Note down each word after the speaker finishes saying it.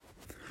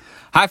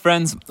Hi,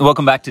 friends.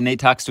 Welcome back to Nate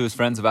Talks to his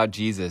friends about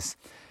Jesus.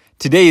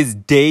 Today is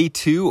day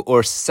 2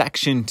 or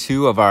section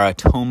 2 of our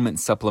Atonement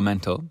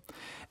Supplemental.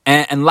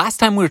 And last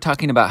time we were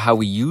talking about how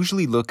we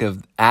usually look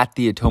at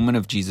the Atonement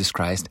of Jesus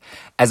Christ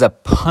as a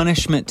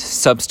punishment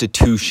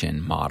substitution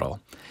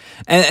model.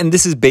 And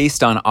this is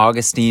based on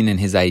Augustine and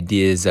his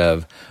ideas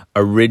of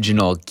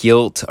original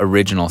guilt,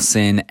 original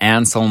sin,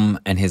 Anselm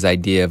and his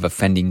idea of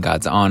offending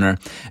God's honor,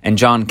 and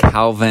John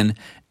Calvin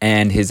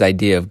and his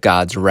idea of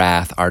God's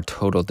wrath, our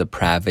total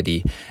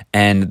depravity,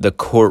 and the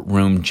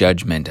courtroom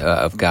judgment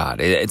of God.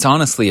 It's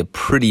honestly a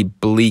pretty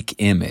bleak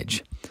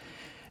image.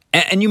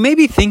 And you may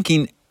be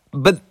thinking,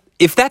 but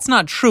if that's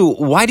not true,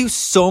 why do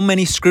so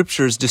many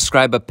scriptures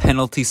describe a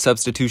penalty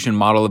substitution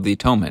model of the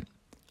atonement?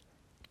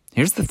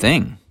 Here's the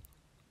thing.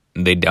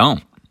 They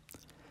don't.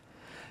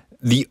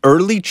 The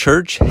early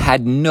church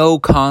had no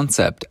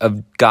concept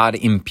of God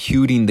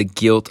imputing the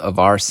guilt of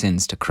our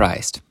sins to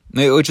Christ,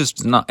 which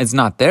is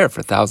not there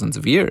for thousands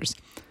of years.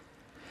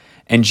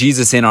 And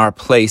Jesus in our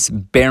place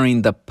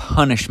bearing the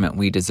punishment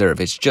we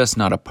deserve. It's just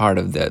not a part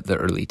of the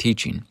early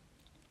teaching.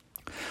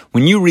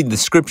 When you read the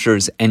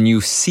scriptures and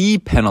you see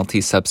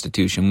penalty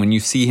substitution, when you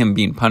see him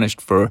being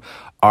punished for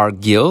our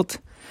guilt,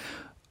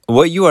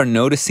 what you are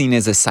noticing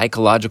is a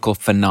psychological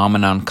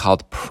phenomenon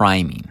called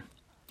priming.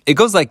 It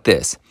goes like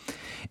this.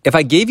 If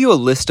I gave you a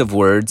list of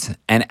words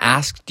and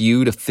asked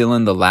you to fill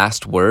in the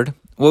last word,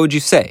 what would you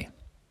say?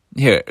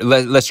 Here,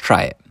 let's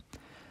try it.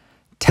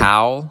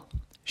 Towel,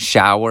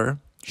 shower,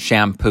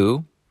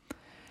 shampoo.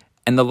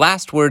 And the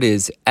last word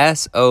is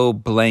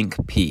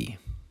S-O-blank-P.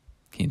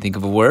 Can you think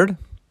of a word?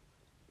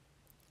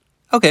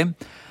 Okay,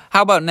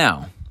 how about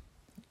now?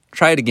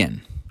 Try it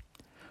again.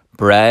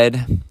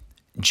 Bread,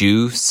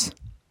 juice,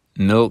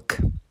 milk,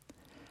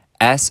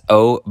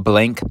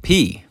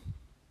 S-O-blank-P.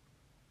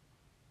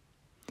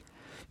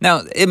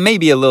 Now, it may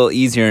be a little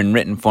easier in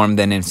written form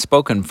than in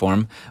spoken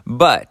form,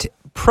 but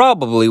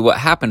probably what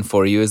happened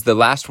for you is the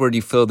last word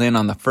you filled in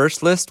on the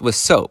first list was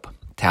soap.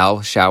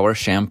 Towel, shower,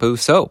 shampoo,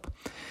 soap.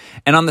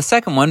 And on the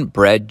second one,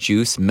 bread,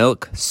 juice,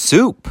 milk,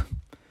 soup.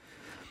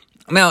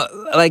 Now,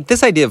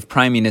 this idea of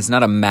priming is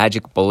not a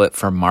magic bullet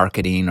for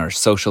marketing or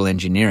social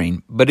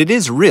engineering, but it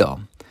is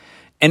real.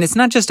 And it's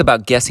not just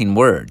about guessing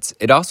words.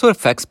 It also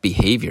affects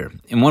behavior.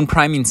 In one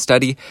priming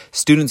study,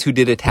 students who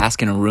did a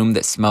task in a room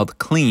that smelled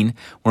clean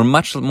were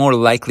much more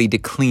likely to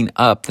clean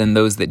up than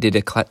those that did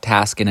a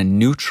task in a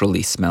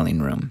neutrally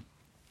smelling room.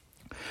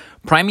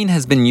 Priming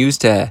has been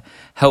used to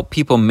help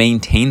people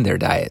maintain their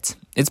diets.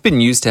 It's been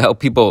used to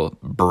help people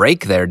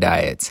break their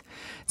diets.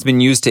 It's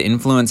been used to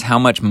influence how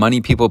much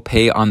money people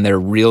pay on their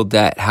real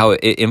debt, how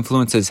it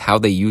influences how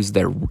they use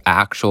their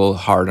actual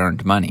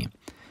hard-earned money.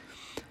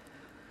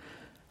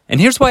 And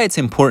here's why it's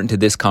important to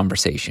this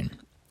conversation.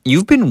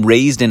 You've been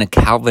raised in a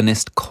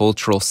Calvinist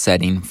cultural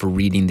setting for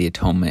reading the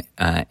atonement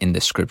in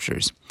the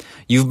scriptures.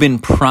 You've been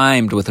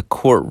primed with a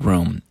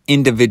courtroom,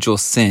 individual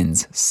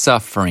sins,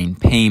 suffering,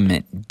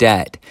 payment,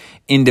 debt,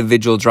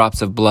 individual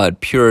drops of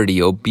blood,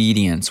 purity,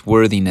 obedience,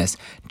 worthiness,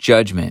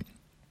 judgment.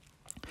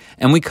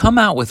 And we come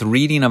out with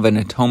reading of an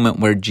atonement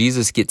where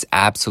Jesus gets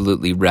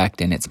absolutely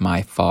wrecked and it's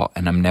my fault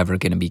and I'm never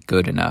going to be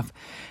good enough.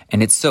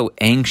 And it's so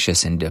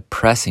anxious and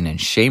depressing and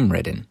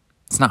shame-ridden.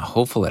 It's not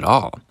hopeful at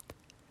all.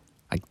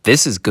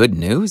 This is good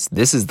news?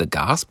 This is the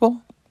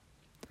gospel?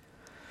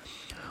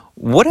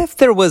 What if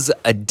there was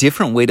a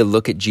different way to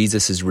look at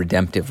Jesus'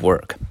 redemptive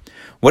work?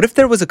 What if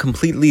there was a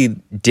completely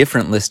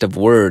different list of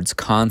words,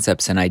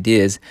 concepts, and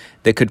ideas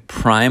that could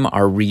prime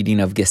our reading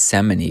of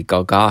Gethsemane,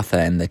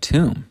 Golgotha, and the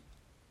tomb?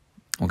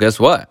 Well, guess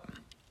what?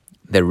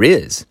 There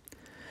is.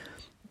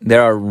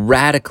 There are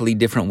radically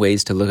different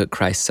ways to look at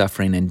Christ's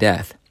suffering and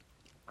death.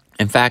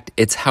 In fact,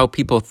 it's how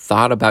people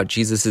thought about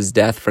Jesus'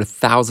 death for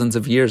thousands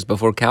of years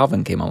before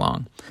Calvin came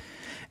along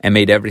and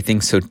made everything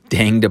so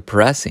dang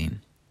depressing.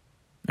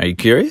 Are you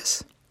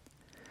curious?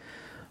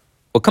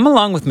 Well, come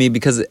along with me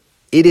because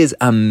it is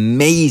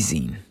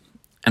amazing.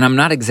 And I'm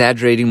not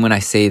exaggerating when I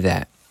say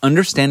that.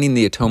 Understanding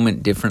the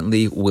atonement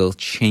differently will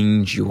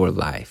change your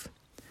life.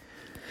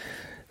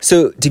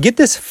 So to get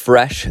this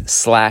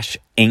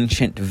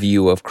fresh/ancient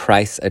view of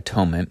Christ's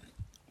atonement,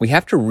 we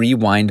have to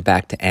rewind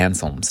back to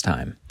Anselm's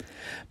time.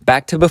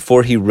 Back to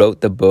before he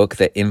wrote the book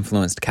that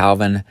influenced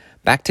Calvin,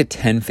 back to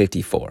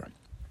 1054.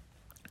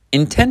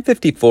 In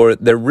 1054,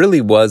 there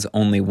really was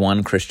only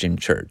one Christian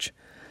church,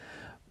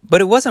 but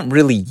it wasn't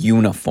really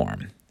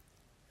uniform.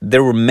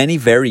 There were many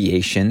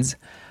variations,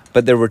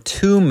 but there were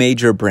two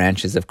major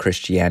branches of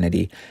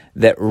Christianity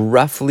that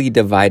roughly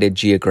divided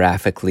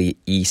geographically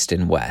east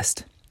and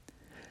west.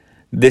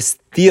 This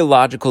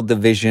theological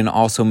division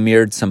also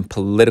mirrored some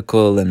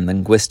political and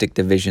linguistic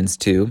divisions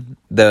too.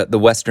 The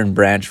western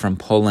branch from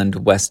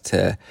Poland west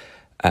to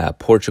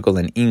Portugal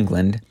and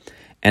England,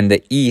 and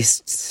the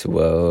east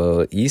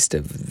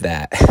of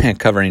that,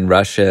 covering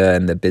Russia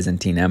and the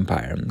Byzantine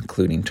Empire,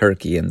 including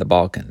Turkey and the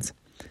Balkans.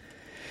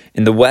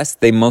 In the west,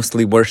 they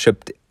mostly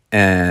worshipped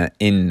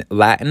in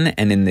Latin,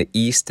 and in the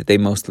east, they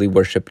mostly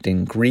worshipped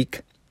in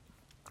Greek.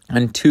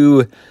 And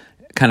two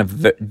kind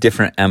of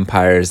different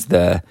empires,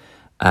 the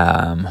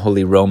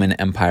Holy Roman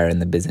Empire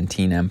and the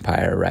Byzantine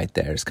Empire right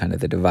there is kind of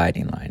the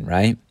dividing line,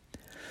 right?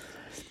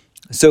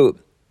 So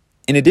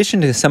in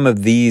addition to some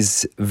of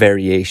these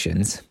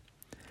variations,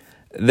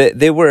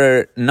 they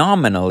were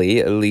nominally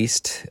at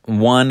least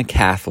one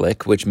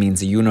Catholic, which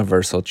means a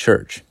universal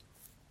church.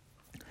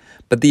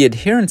 But the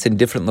adherents in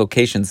different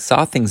locations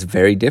saw things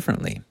very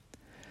differently.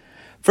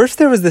 First,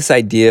 there was this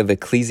idea of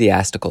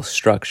ecclesiastical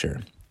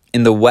structure.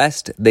 In the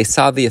West, they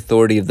saw the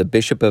authority of the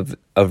Bishop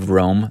of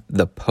Rome,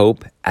 the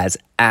Pope, as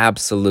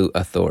absolute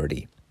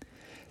authority.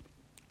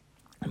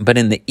 But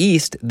in the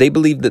East, they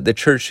believed that the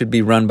church should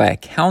be run by a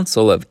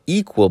council of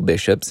equal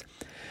bishops,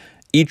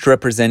 each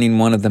representing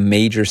one of the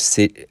major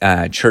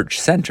church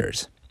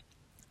centers.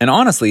 And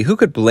honestly, who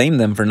could blame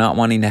them for not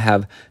wanting to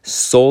have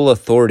sole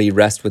authority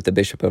rest with the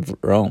Bishop of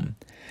Rome?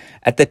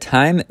 At the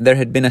time, there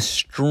had been a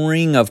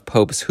string of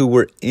popes who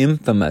were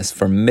infamous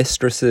for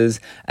mistresses,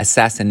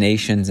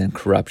 assassinations, and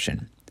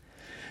corruption.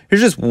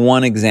 Here's just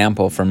one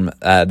example from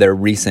their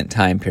recent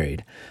time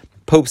period.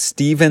 Pope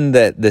Stephen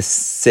the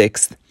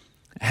Sixth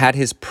had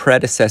his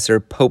predecessor,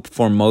 Pope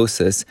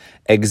Formosus,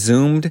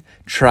 exhumed,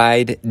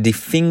 tried,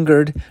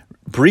 defingered,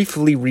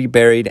 briefly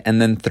reburied,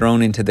 and then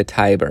thrown into the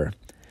Tiber.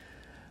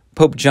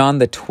 Pope John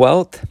the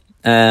 12th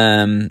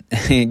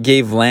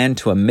gave land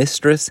to a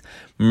mistress,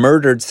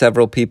 murdered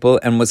several people,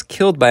 and was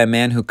killed by a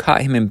man who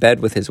caught him in bed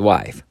with his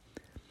wife.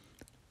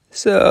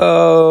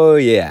 So,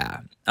 yeah,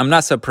 I'm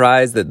not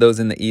surprised that those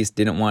in the East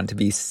didn't want to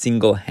be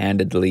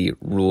single-handedly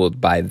ruled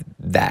by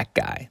that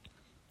guy.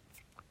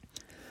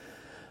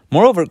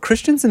 Moreover,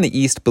 Christians in the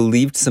East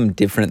believed some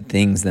different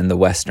things than the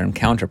Western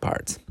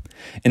counterparts.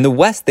 In the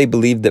West, they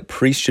believed that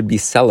priests should be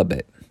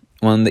celibate,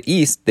 while in the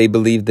East, they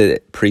believed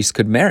that priests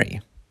could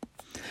marry.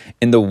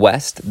 In the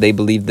West, they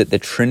believed that the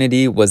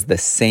Trinity was the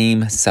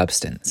same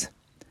substance,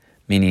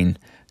 meaning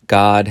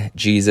God,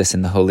 Jesus,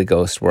 and the Holy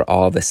Ghost were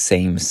all the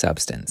same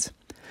substance.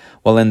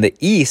 While in the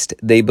East,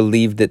 they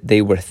believed that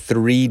they were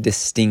three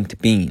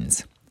distinct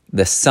beings,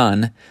 the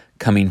Son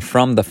coming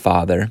from the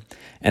Father,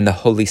 and the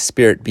Holy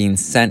Spirit being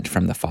sent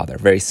from the Father,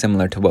 very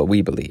similar to what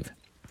we believe.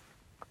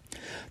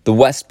 The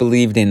West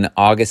believed in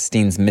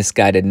Augustine's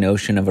misguided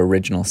notion of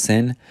original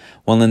sin,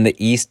 while in the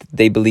East,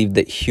 they believed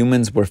that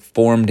humans were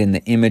formed in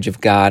the image of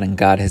God and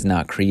God has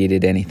not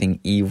created anything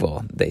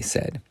evil, they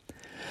said.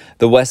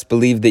 The West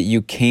believed that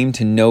you came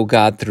to know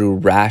God through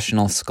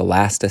rational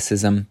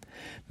scholasticism,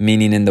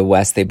 meaning in the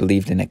West, they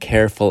believed in a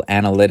careful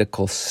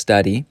analytical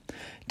study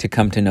to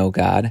come to know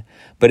God.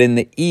 But in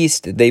the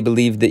East, they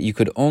believed that you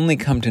could only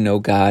come to know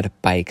God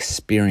by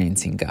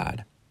experiencing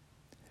God.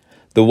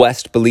 The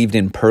West believed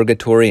in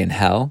purgatory and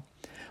hell,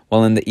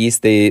 while in the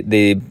East,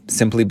 they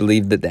simply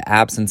believed that the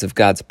absence of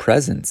God's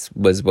presence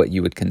was what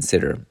you would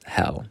consider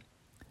hell.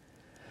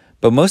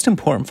 But most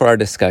important for our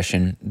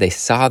discussion, they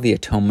saw the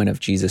atonement of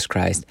Jesus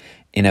Christ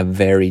in a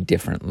very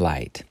different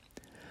light.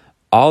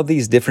 All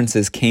these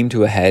differences came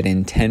to a head in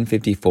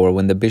 1054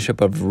 when the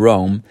Bishop of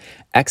Rome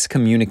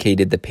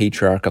excommunicated the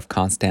Patriarch of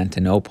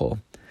Constantinople.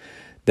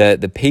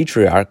 The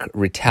Patriarch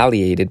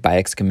retaliated by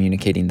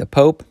excommunicating the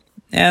Pope,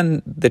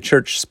 and the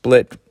church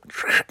split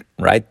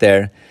right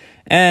there.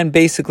 And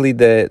basically,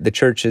 the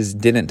churches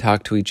didn't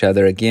talk to each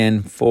other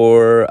again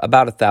for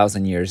about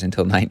 1,000 years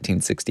until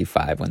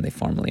 1965 when they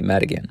formally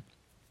met again.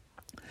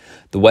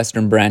 The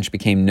Western branch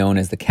became known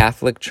as the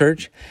Catholic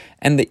Church,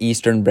 and the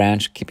Eastern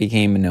branch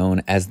became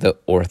known as the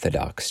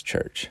Orthodox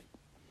Church.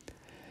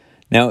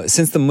 Now,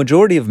 since the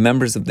majority of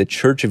members of the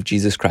Church of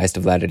Jesus Christ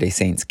of Latter-day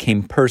Saints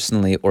came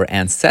personally or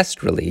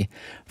ancestrally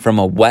from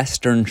a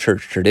Western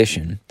church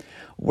tradition,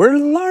 we're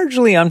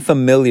largely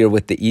unfamiliar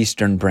with the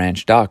Eastern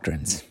branch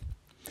doctrines.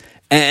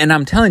 And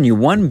I'm telling you,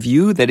 one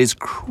view that is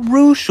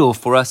crucial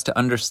for us to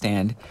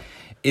understand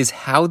is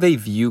how they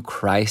view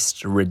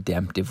Christ's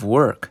redemptive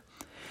work.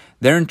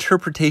 Their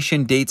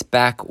interpretation dates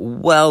back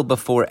well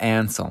before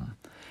Anselm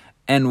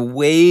and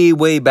way,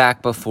 way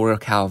back before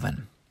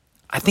Calvin.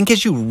 I think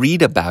as you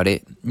read about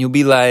it, you'll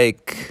be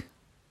like,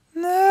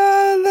 nah,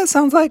 that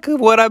sounds like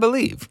what I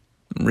believe.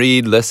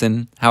 Read,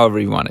 listen, however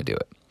you want to do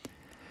it.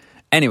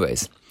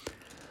 Anyways,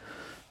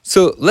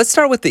 so let's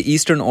start with the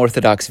Eastern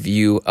Orthodox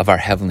view of our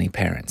heavenly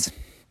parents.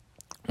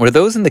 Where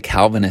those in the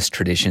Calvinist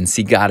tradition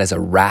see God as a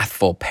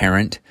wrathful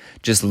parent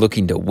just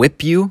looking to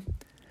whip you,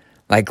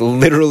 like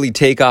literally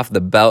take off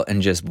the belt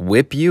and just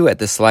whip you at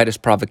the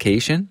slightest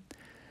provocation,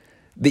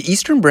 the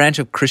Eastern branch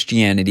of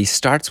Christianity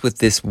starts with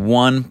this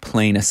one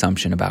plain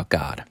assumption about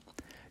God.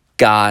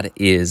 God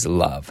is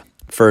love.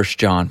 1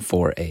 John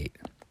 4:8.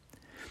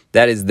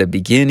 That is the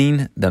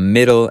beginning, the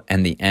middle,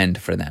 and the end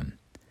for them.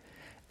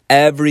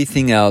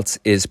 Everything else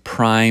is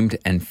primed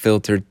and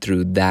filtered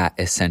through that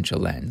essential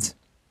lens.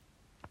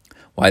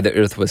 Why the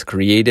earth was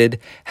created,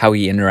 how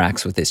he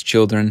interacts with his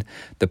children,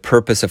 the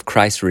purpose of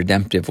Christ's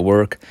redemptive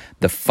work,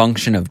 the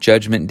function of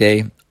Judgment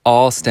Day,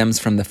 all stems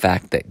from the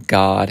fact that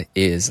God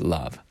is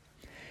love.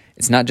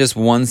 It's not just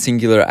one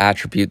singular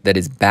attribute that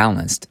is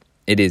balanced.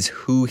 It is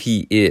who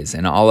he is,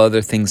 and all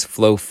other things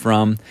flow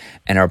from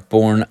and are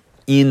born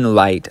in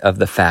light of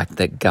the fact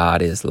that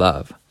God is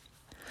love.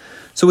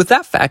 So with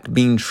that fact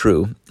being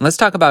true, let's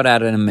talk about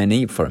Adam and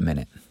Eve for a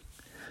minute.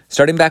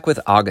 Starting back with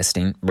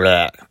Augustine,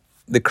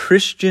 the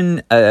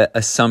Christian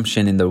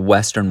assumption in the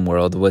Western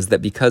world was that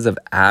because of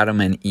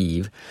Adam and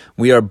Eve,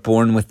 we are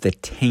born with the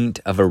taint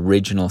of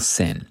original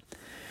sin.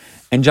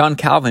 And John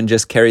Calvin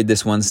just carried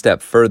this one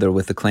step further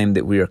with the claim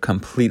that we are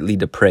completely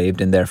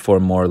depraved and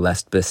therefore more or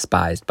less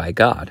despised by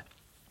God.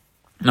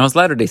 Now, as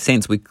Latter-day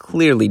Saints, we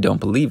clearly don't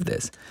believe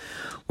this.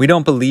 We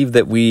don't believe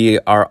that we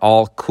are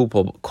all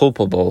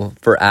culpable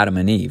for Adam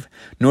and Eve,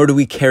 nor do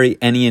we carry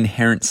any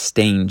inherent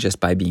stain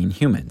just by being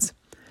humans.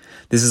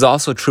 This is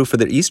also true for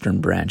the Eastern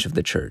branch of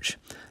the church.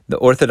 The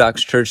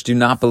Orthodox Church do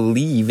not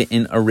believe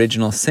in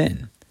original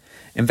sin.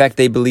 In fact,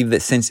 they believe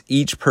that since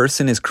each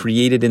person is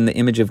created in the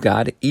image of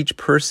God, each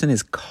person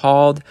is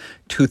called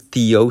to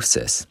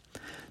theosis.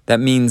 That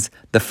means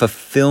the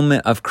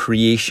fulfillment of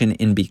creation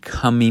in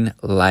becoming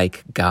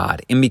like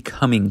God, in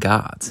becoming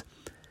gods.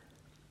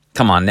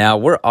 Come on now,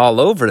 we're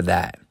all over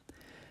that.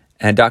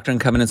 And Doctrine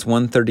and Covenants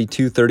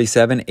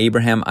 132:37,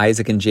 Abraham,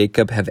 Isaac, and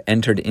Jacob have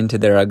entered into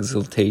their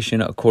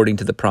exaltation according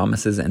to the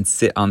promises and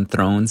sit on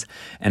thrones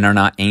and are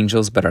not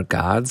angels but are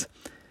gods.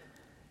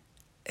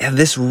 And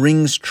this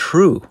rings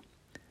true.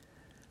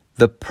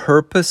 The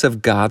purpose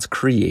of God's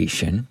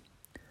creation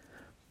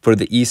for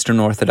the Eastern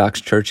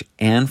Orthodox Church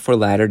and for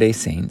Latter-day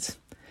Saints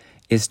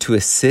is to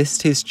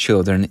assist his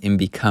children in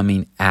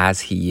becoming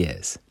as he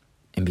is,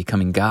 in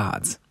becoming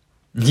gods.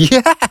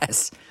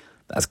 Yes!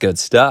 That's good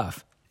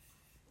stuff.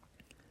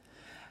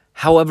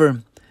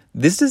 However,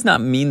 this does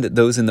not mean that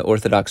those in the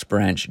Orthodox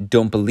branch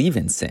don't believe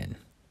in sin.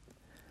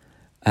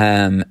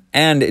 And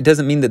it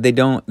doesn't mean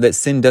that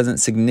sin doesn't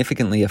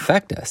significantly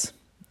affect us.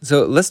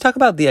 So let's talk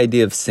about the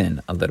idea of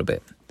sin a little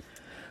bit.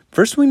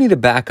 First, we need to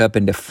back up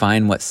and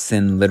define what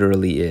sin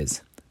literally is,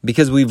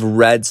 because we've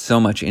read so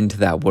much into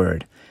that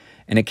word,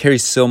 and it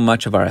carries so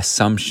much of our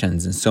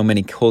assumptions and so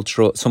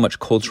much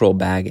cultural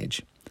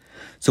baggage.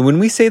 So when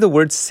we say the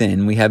word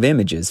sin, we have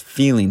images,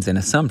 feelings, and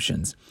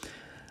assumptions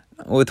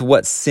with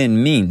what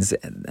sin means,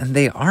 and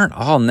they aren't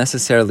all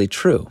necessarily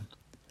true.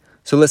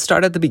 So let's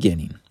start at the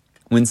beginning.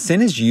 When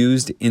sin is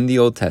used in the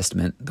Old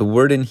Testament, the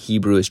word in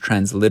Hebrew is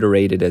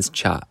transliterated as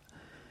cha,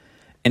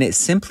 and it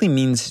simply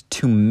means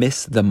to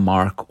miss the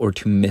mark or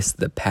to miss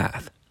the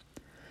path.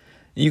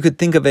 You could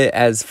think of it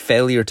as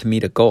failure to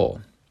meet a goal.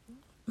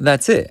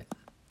 That's it.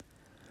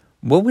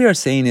 What we are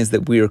saying is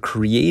that we are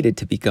created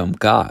to become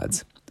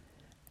gods,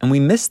 and we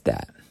missed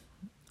that.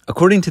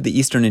 According to the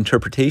Eastern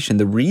interpretation,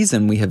 the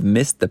reason we have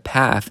missed the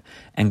path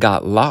and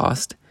got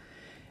lost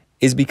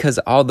is because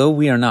although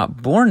we are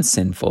not born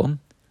sinful,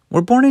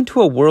 we're born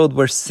into a world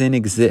where sin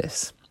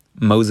exists.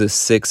 Moses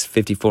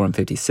 6:54 and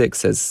 56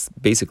 says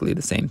basically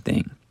the same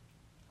thing.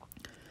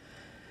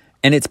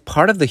 And it's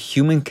part of the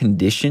human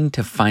condition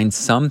to find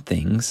some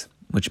things,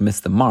 which miss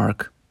the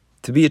mark,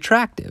 to be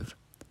attractive.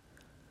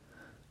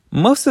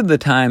 Most of the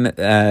time,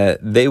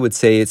 they would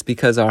say it's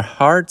because our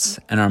hearts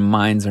and our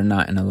minds are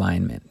not in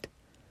alignment.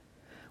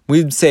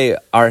 We'd say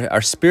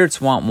our spirits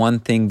want one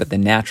thing, but the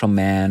natural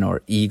man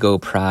or ego,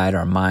 pride,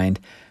 our mind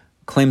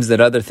claims that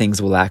other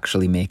things will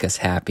actually make us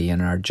happy and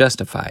are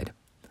justified.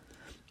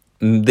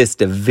 This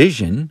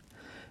division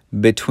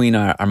between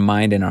our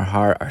mind and our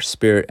heart, our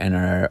spirit and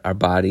our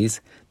bodies,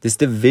 this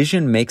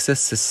division makes us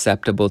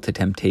susceptible to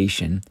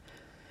temptation.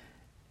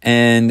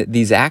 And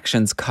these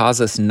actions cause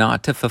us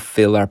not to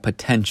fulfill our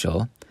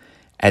potential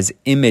as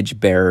image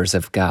bearers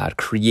of God,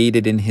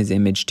 created in his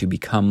image to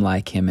become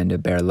like him and to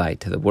bear light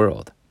to the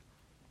world.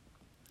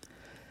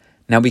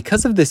 Now,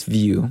 because of this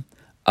view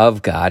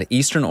of God,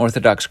 Eastern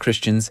Orthodox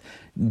Christians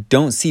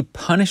don't see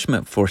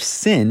punishment for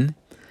sin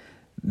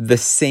the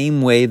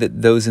same way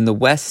that those in the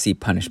West see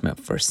punishment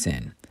for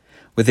sin,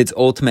 with its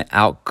ultimate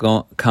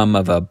outcome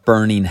of a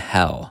burning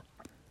hell.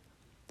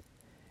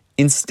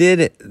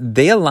 Instead,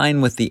 they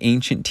align with the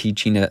ancient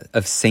teaching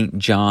of St.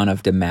 John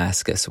of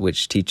Damascus,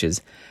 which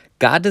teaches,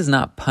 God does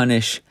not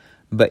punish,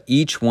 but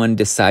each one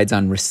decides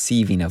on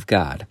receiving of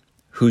God,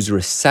 whose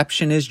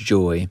reception is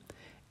joy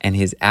and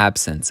his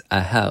absence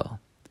a hell.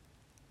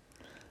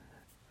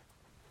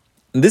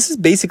 This is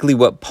basically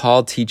what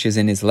Paul teaches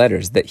in his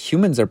letters, that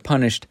humans are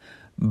punished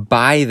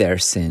by their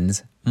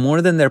sins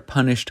more than they're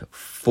punished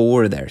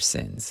for their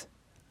sins.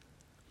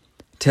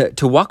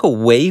 To walk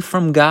away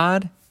from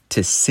God,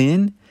 to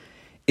sin,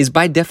 is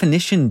by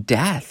definition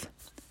death.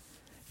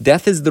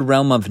 Death is the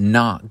realm of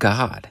not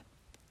God.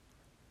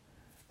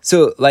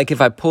 So, like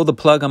if I pull the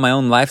plug on my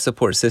own life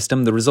support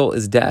system, the result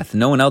is death.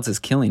 No one else is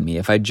killing me.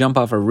 If I jump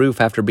off a roof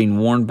after being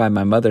warned by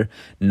my mother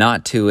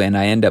not to and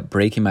I end up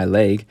breaking my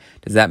leg,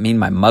 does that mean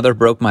my mother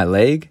broke my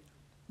leg?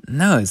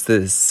 No, it's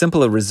the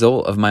simple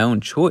result of my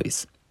own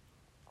choice.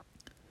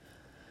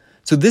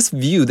 So this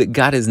view that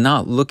God is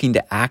not looking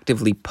to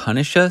actively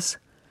punish us,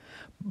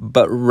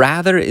 but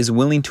rather is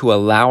willing to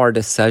allow our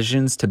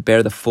decisions to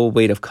bear the full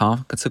weight of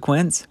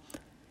consequence,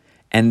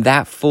 and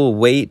that full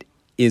weight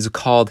is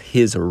called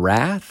his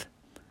wrath.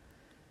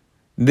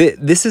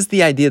 This is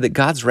the idea that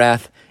God's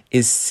wrath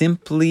is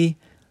simply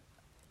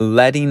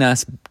letting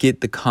us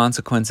get the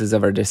consequences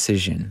of our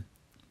decision.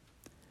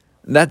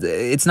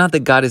 It's not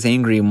that God is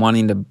angry and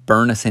wanting to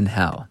burn us in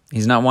hell.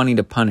 He's not wanting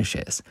to punish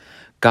us.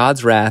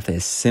 God's wrath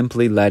is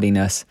simply letting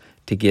us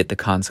to get the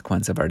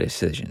consequence of our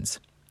decisions.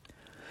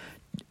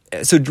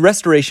 So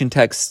restoration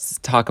texts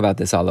talk about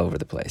this all over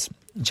the place.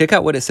 Check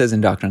out what it says in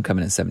Doctrine and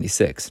Covenants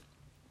 76,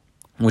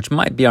 which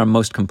might be our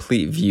most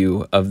complete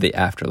view of the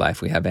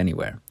afterlife we have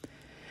anywhere.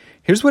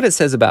 Here's what it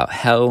says about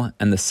hell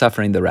and the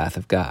suffering, the wrath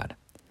of God.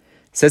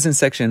 It says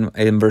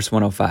in verse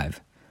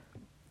 105,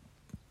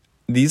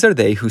 these are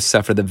they who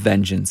suffer the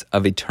vengeance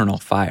of eternal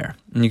fire.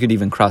 And you could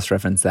even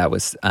cross-reference that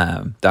with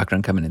Doctrine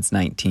and Covenants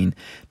 19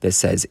 that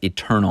says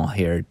eternal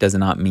here does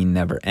not mean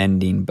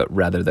never-ending, but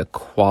rather the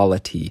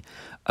quality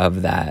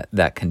of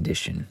that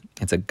condition.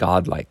 It's a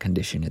godlike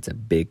condition. It's a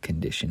big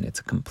condition.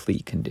 It's a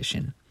complete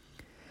condition.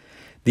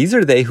 These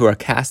are they who are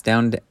cast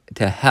down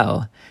to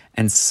hell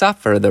and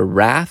suffer the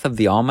wrath of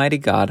the Almighty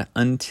God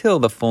until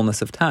the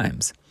fullness of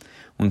times,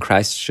 when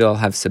Christ shall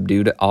have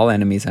subdued all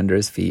enemies under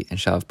his feet and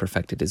shall have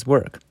perfected his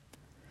work.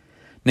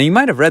 Now, you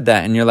might have read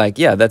that and you're like,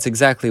 yeah, that's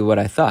exactly what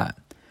I thought.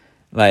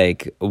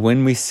 Like,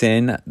 when we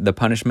sin, the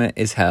punishment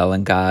is hell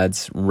and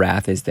God's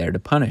wrath is there to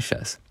punish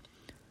us.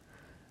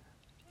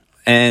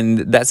 And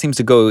that seems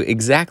to go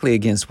exactly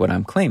against what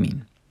I'm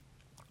claiming.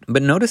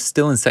 But notice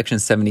still in section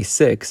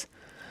 76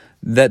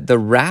 that the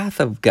wrath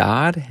of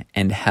God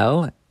and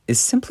hell is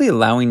simply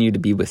allowing you to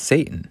be with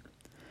Satan.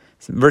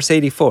 Verse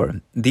 84,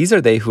 these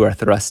are they who are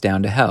thrust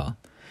down to hell.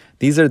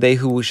 These are they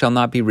who shall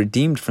not be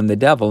redeemed from the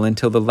devil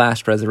until the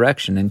last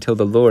resurrection, until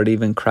the Lord,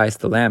 even Christ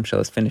the Lamb, shall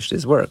have finished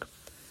his work.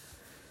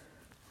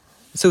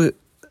 So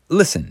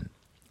listen,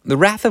 the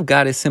wrath of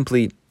God is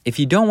simply, if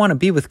you don't want to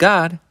be with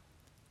God,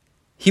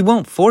 he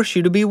won't force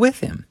you to be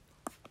with him.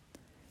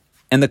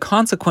 And the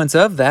consequence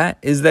of that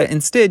is that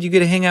instead you get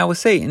to hang out with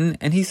Satan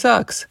and he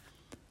sucks.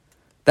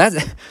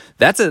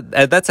 That's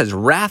as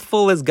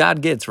wrathful as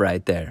God gets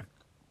right there.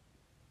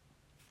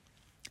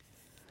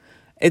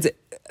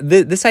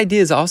 This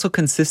idea is also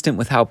consistent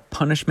with how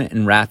punishment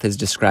and wrath is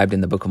described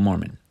in the Book of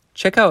Mormon.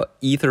 Check out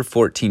Ether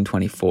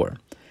 14:24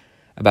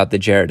 about the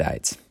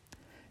Jaredites.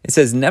 It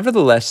says,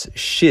 nevertheless,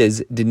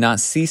 Shiz did not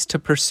cease to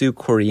pursue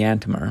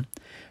Coriantumr,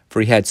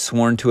 for he had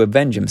sworn to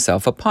avenge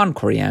himself upon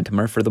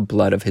Coriantumr for the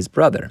blood of his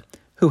brother,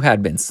 who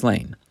had been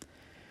slain.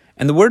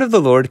 And the word of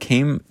the Lord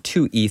came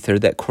to Ether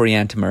that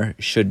Coriantumr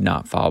should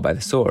not fall by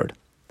the sword.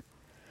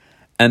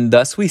 And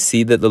thus we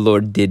see that the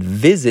Lord did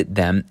visit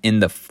them in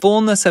the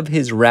fullness of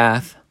his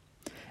wrath,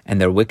 and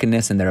their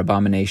wickedness and their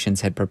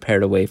abominations had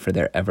prepared a way for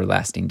their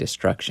everlasting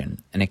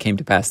destruction. And it came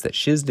to pass that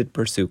Shiz did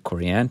pursue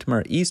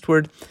Coriantumr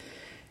eastward,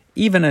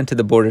 even unto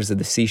the borders of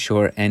the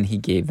seashore, and he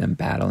gave them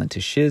battle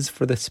unto Shiz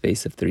for the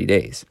space of 3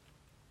 days.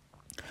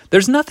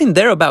 There's nothing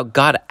there about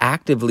God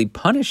actively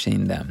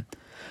punishing them.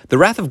 The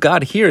wrath of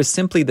God here is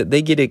simply that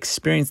they get to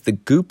experience the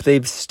goop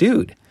they've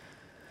stewed.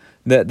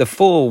 The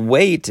full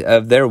weight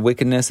of their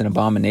wickedness and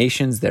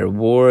abominations, their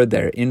war,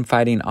 their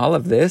infighting, all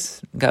of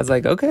this, God's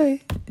like,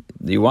 okay,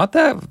 you want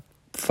that?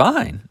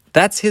 Fine.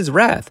 That's his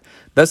wrath.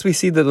 Thus we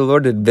see that the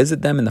Lord did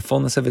visit them in the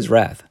fullness of his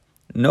wrath.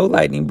 No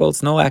lightning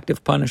bolts, no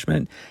active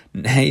punishment.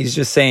 He's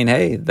just saying,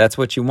 hey, that's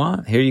what you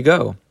want. Here you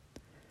go.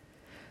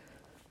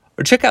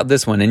 Or check out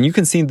this one, and you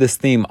can see this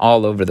theme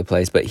all over the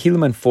place, but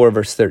Helaman 4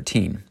 verse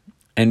 13.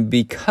 And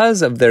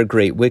because of their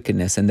great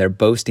wickedness and their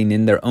boasting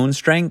in their own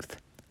strength,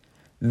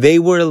 they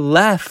were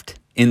left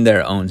in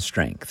their own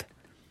strength.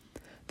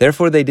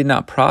 Therefore they did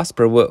not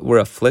prosper, but were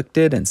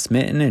afflicted and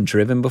smitten and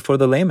driven before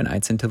the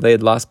Lamanites until they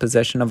had lost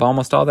possession of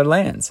almost all their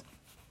lands.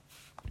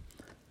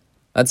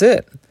 That's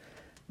it.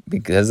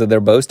 Because of their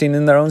boasting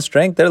in their own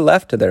strength, they're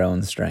left to their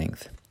own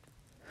strength.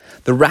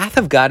 The wrath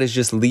of God is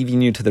just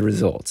leaving you to the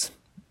results.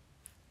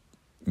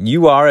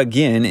 You are,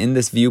 again, in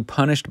this view,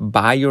 punished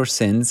by your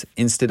sins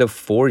instead of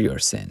for your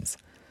sins.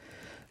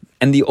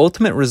 And the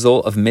ultimate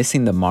result of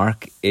missing the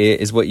mark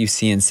is what you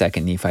see in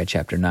 2 Nephi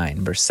chapter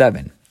 9, verse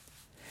 7.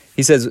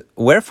 He says,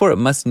 wherefore it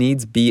must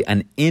needs be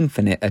an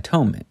infinite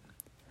atonement.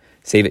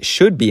 Save it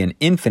should be an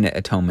infinite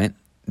atonement,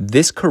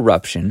 this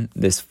corruption,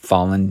 this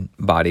fallen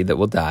body that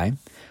will die,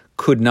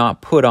 could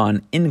not put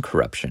on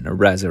incorruption, a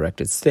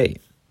resurrected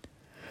state.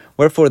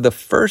 Wherefore the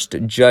first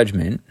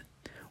judgment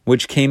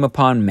which came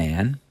upon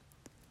man,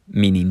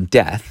 meaning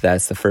death,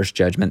 that's the first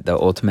judgment, the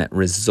ultimate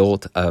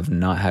result of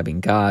not having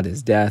God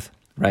is death,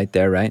 right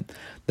there, right?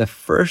 The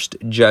first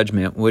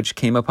judgment which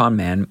came upon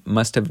man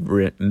must have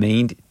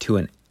remained to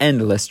an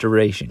endless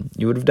duration.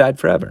 You would have died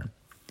forever.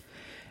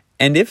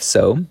 And if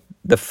so,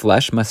 the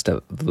flesh must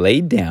have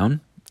laid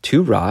down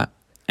to rot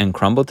and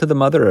crumble to the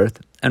mother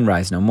earth and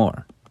rise no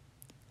more.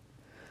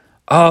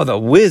 Oh, the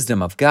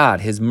wisdom of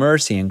God, his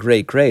mercy and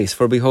great grace.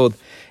 For behold,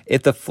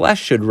 if the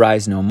flesh should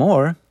rise no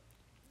more,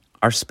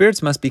 our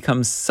spirits must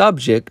become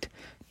subject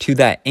to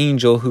that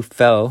angel who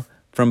fell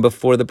from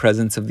before the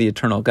presence of the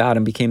eternal God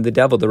and became the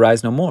devil to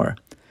rise no more.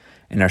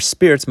 And our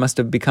spirits must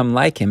have become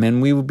like him,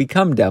 and we will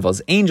become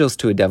devils, angels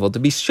to a devil, to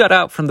be shut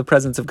out from the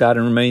presence of God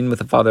and remain with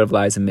the father of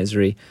lies and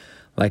misery,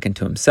 like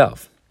unto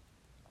himself.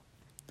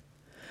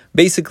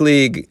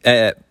 Basically,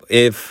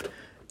 if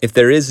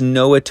there is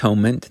no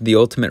atonement, the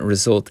ultimate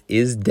result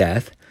is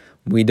death,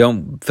 We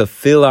don't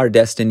fulfill our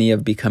destiny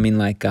of becoming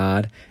like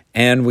God,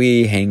 and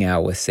we hang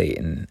out with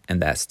Satan,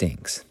 and that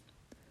stinks.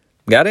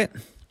 Got it?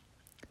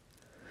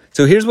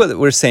 So here's what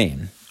we're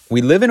saying.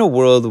 We live in a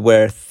world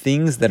where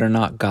things that are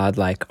not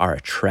godlike are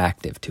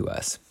attractive to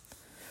us.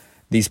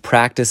 These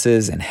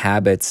practices and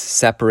habits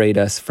separate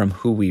us from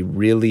who we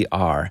really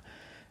are,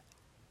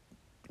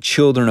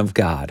 children of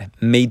God,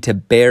 made to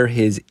bear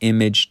his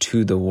image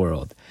to the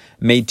world,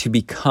 made to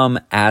become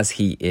as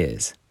he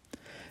is,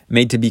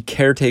 made to be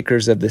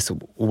caretakers of this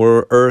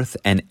earth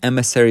and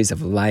emissaries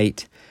of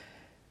light.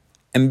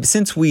 And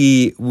since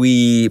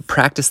we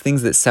practice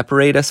things that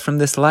separate us from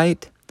this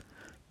light,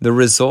 the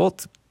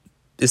result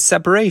is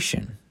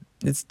separation.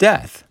 It's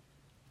death.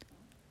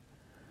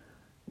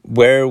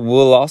 Where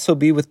we'll also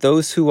be with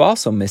those who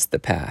also miss the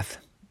path.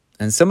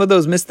 And some of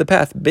those miss the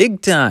path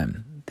big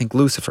time. Think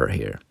Lucifer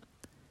here.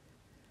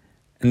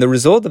 And the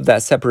result of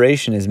that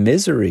separation is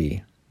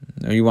misery.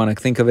 Or you want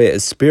to think of it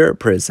as spirit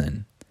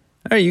prison.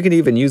 Or you can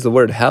even use the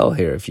word hell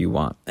here if you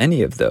want.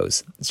 Any of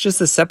those. It's just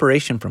the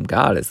separation from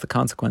God is the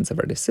consequence of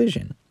our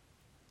decision.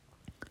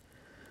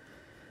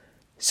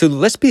 So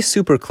let's be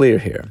super clear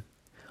here.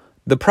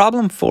 The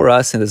problem for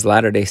us as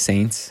Latter-day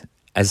Saints,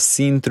 as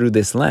seen through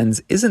this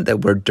lens, isn't that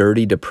we're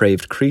dirty,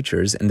 depraved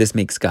creatures and this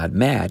makes God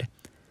mad.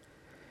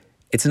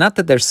 It's not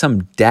that there's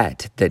some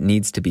debt that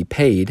needs to be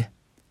paid.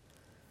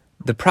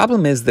 The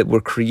problem is that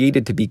we're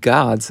created to be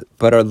gods,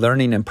 but our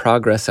learning and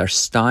progress are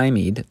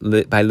stymied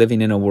by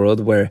living in a world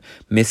where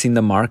missing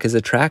the mark is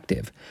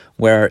attractive,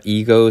 where our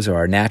egos or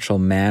our natural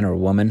man or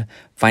woman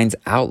finds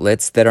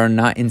outlets that are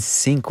not in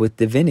sync with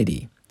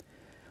divinity,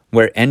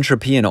 where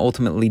entropy and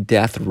ultimately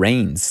death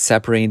reigns,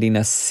 separating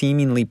us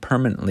seemingly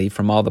permanently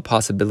from all the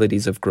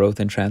possibilities of growth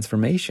and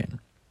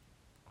transformation.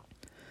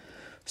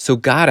 So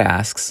God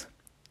asks,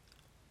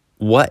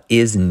 what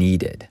is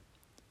needed?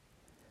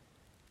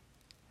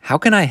 How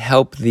can I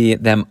help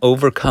them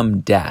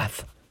overcome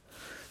death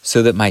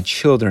so that my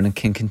children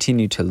can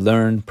continue to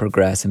learn,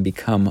 progress, and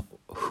become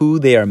who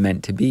they are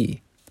meant to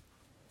be?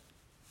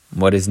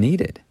 What is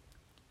needed?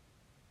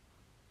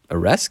 A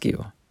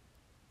rescue.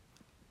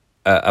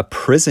 A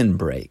prison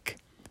break.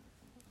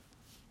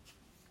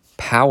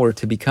 Power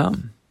to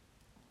become.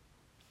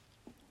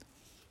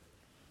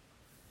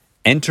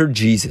 Enter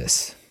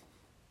Jesus.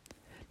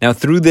 Now,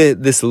 through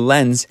this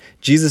lens,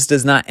 Jesus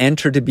does not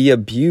enter to be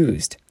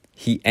abused.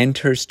 He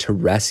enters to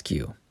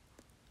rescue.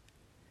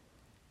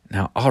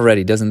 Now,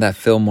 already, doesn't that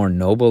feel more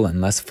noble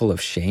and less full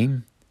of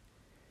shame?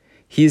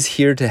 He is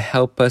here to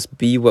help us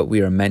be what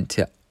we are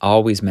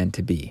always meant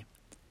to be.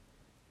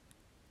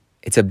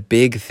 It's a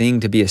big thing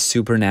to be a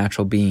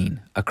supernatural being,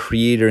 a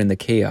creator in the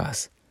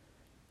chaos.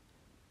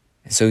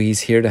 And so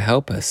he's here to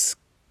help us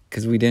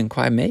because we didn't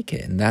quite make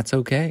it, and that's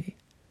okay.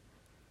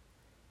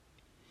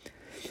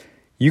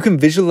 You can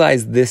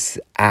visualize this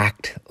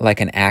act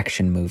like an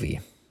action movie.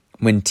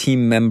 When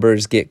team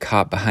members get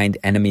caught behind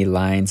enemy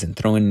lines and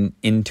thrown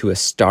into a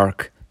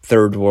stark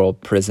third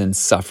world prison,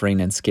 suffering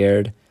and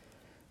scared,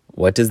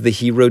 what does the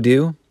hero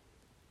do?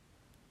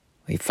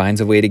 He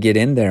finds a way to get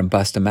in there and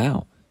bust them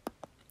out.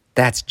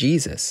 That's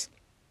Jesus.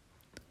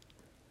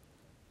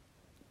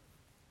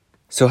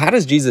 So how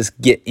does Jesus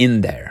get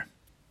in there?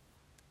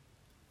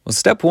 Well,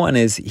 step one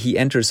is he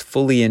enters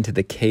fully into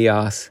the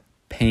chaos,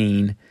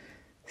 pain,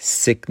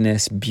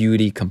 sickness,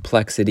 beauty,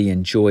 complexity,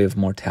 and joy of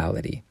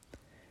mortality.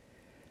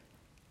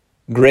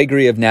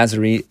 Gregory of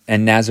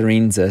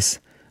Nazianzus,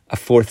 a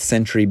 4th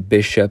century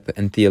bishop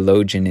and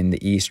theologian in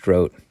the East,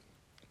 wrote,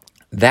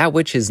 "That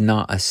which is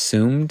not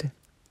assumed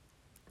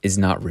is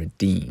not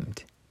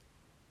redeemed."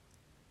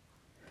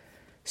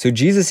 So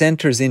Jesus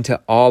enters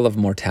into all of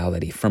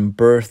mortality, from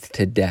birth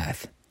to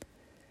death.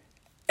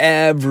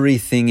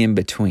 Everything in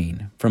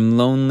between, from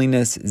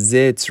loneliness,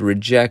 zits,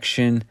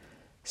 rejection,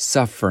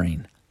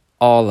 suffering,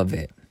 all of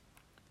it.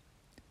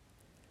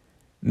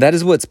 That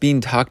is what's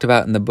being talked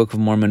about in the Book of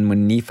Mormon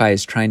when Nephi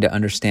is trying to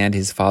understand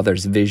his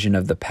father's vision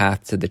of the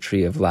path to the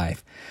tree of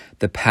life,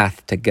 the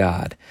path to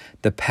God,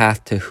 the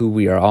path to who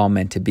we are all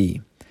meant to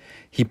be.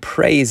 He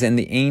prays and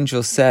the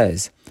angel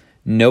says,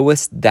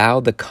 "Knowest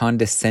thou the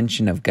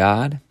condescension of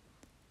God?"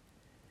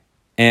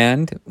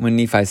 And when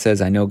Nephi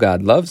says, "I know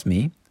God loves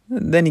me,"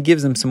 then he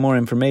gives him some more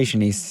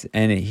information.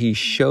 He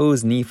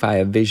shows Nephi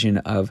a vision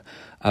of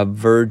a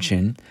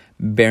virgin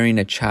bearing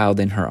a child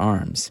in her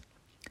arms.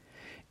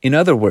 In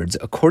other words,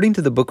 according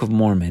to the Book of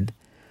Mormon,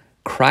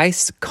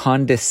 Christ's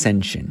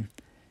condescension,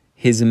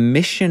 his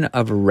mission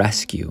of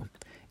rescue,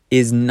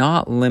 is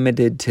not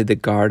limited to the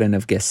Garden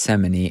of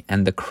Gethsemane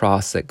and the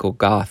cross at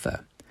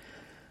Golgotha.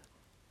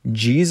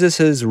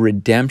 Jesus'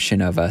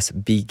 redemption of us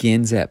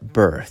begins at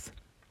birth.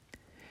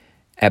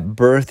 At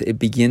birth, it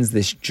begins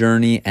this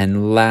journey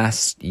and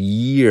lasts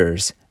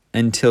years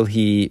until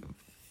he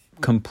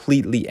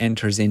completely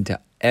enters into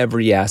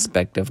every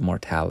aspect of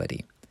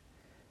mortality.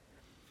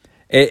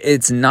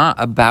 It's not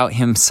about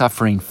him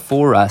suffering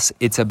for us.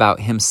 It's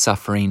about him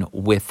suffering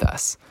with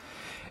us.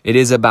 It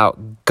is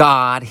about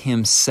God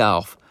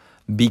himself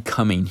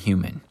becoming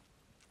human.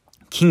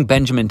 King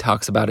Benjamin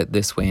talks about it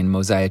this way in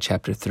Mosiah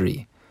chapter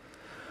 3.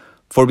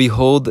 For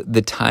behold,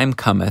 the time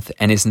cometh,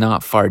 and is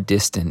not far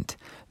distant,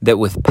 that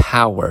with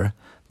power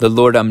the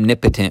Lord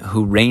omnipotent,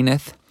 who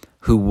reigneth,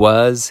 who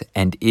was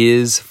and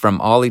is from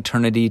all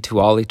eternity to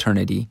all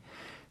eternity,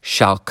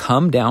 shall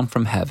come down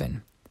from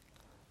heaven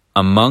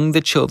among the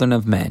children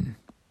of men,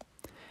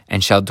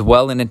 and shall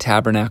dwell in a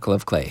tabernacle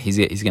of clay.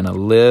 He's going to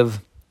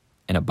live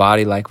in a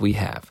body like we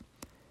have.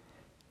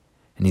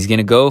 And he's going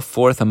to go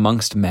forth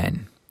amongst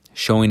men,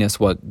 showing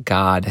us what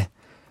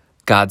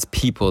God's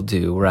people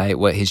do, right?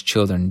 What his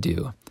children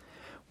do.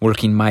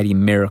 Working mighty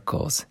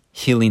miracles,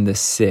 healing the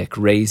sick,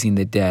 raising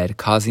the dead,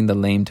 causing the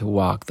lame to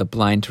walk, the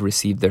blind to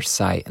receive their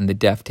sight, and the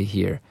deaf to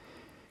hear,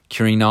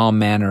 curing all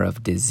manner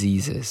of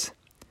diseases.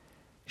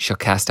 Shall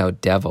cast out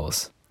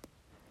devils,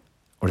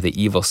 or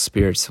the evil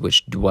spirits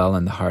which dwell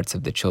in the hearts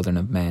of the children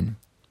of men.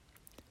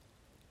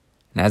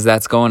 And as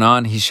that's going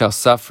on, he shall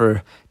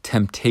suffer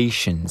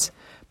temptations,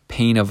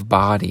 pain of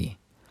body,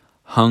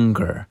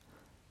 hunger,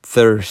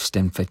 thirst,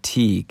 and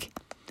fatigue,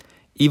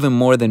 even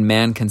more than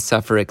man can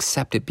suffer,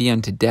 except it be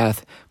unto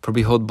death. For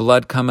behold,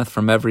 blood cometh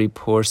from every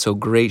pore, so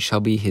great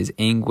shall be his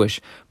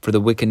anguish for the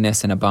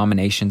wickedness and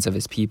abominations of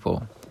his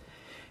people.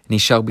 And he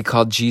shall be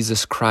called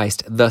Jesus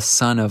Christ, the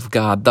Son of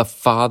God, the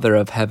Father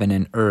of heaven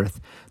and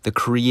earth, the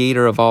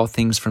Creator of all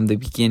things from the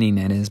beginning,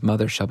 and his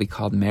mother shall be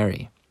called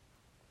Mary.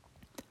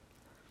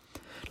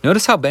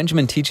 Notice how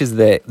Benjamin teaches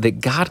that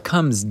God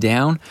comes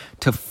down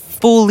to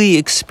fully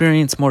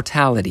experience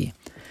mortality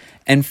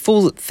and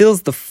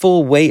feels the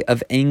full weight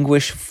of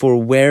anguish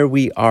for where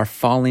we are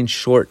falling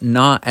short,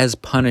 not as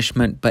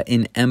punishment, but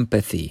in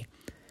empathy.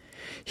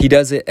 He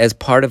does it as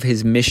part of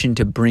his mission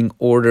to bring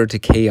order to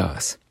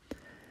chaos.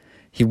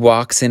 He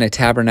walks in a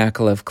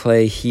tabernacle of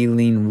clay,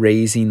 healing,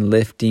 raising,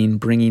 lifting,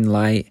 bringing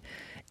light,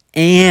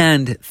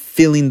 and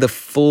feeling the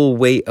full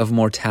weight of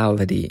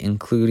mortality,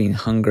 including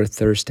hunger,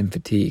 thirst, and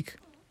fatigue.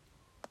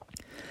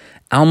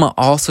 Alma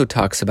also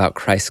talks about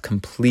Christ's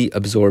complete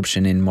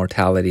absorption in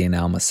mortality in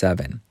Alma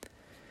 7.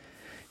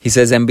 He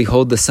says, "And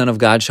behold, the Son of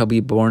God shall be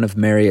born of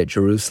Mary at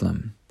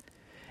Jerusalem,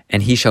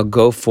 and he shall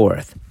go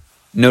forth."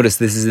 Notice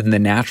this is in the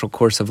natural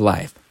course of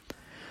life.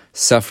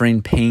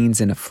 Suffering pains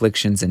and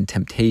afflictions and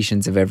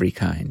temptations of every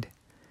kind.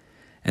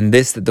 And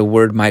this that the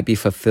word might be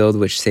fulfilled,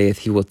 which saith,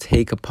 he will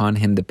take upon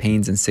him the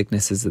pains and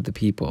sicknesses of the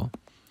people.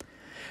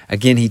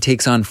 Again, he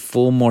takes on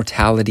full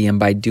mortality, and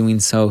by doing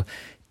so,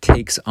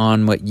 takes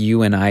on what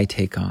you and I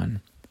take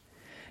on.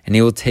 And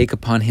he will take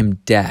upon him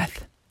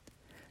death.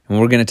 And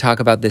we're going to talk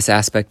about this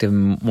aspect of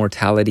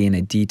mortality in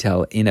a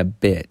detail in a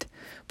bit.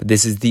 But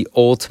this is the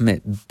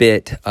ultimate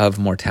bit of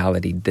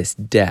mortality, this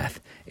death.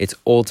 It's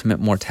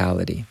ultimate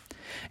mortality.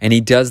 And he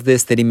does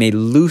this that he may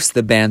loose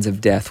the bands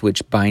of death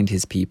which bind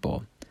his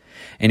people.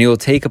 And he will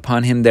take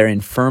upon him their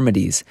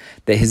infirmities,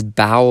 that his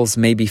bowels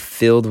may be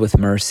filled with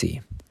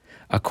mercy,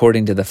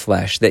 according to the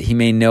flesh, that he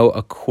may know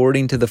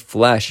according to the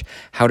flesh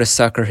how to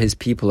succor his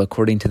people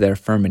according to their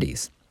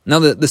infirmities. Now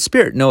the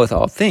Spirit knoweth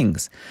all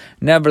things.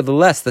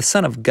 Nevertheless, the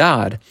Son of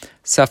God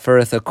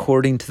suffereth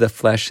according to the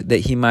flesh,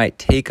 that he might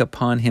take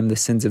upon him the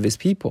sins of his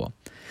people,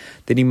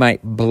 that he might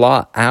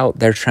blot out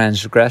their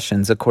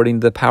transgressions according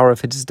to the power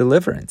of his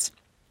deliverance.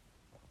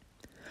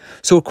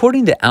 So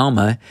according to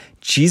Alma,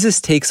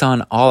 Jesus takes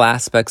on all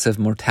aspects of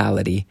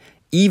mortality,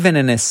 even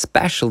and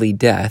especially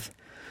death,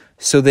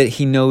 so that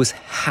he knows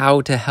how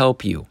to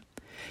help you.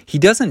 He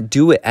doesn't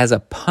do it as a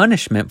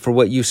punishment for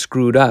what you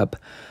screwed up,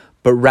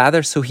 but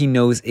rather so he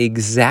knows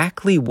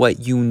exactly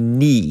what you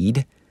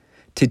need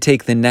to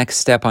take the next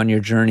step on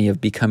your journey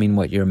of becoming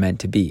what you're meant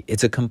to be.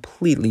 It's a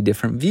completely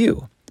different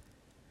view.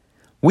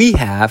 We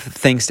have,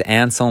 thanks to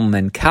Anselm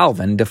and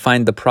Calvin,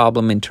 defined the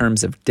problem in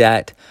terms of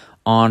debt,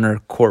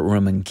 honor,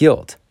 courtroom, and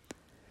guilt.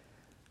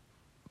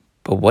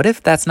 But what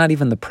if that's not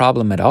even the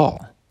problem at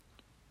all?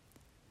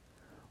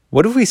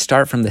 What if we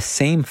start from the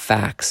same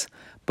facts,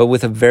 but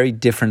with a very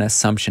different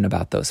assumption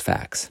about those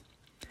facts?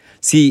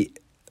 See,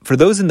 for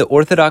those in the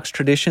Orthodox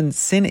tradition,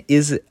 sin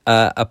is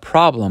a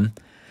problem,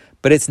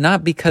 but it's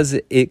not because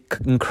it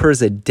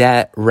incurs a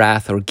debt,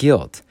 wrath, or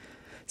guilt.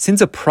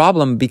 Sin's a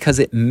problem because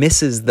it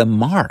misses the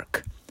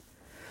mark.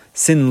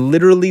 Sin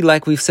literally,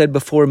 like we've said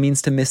before,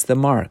 means to miss the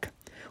mark.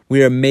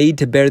 We are made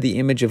to bear the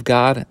image of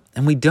God,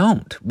 and we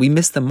don't. We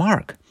miss the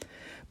mark.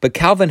 But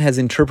Calvin has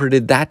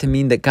interpreted that to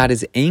mean that God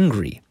is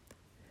angry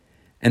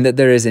and that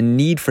there is a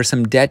need for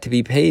some debt to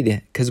be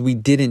paid because we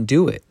didn't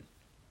do it.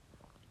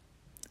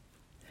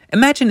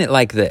 Imagine it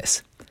like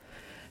this.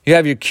 You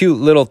have your cute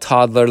little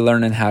toddler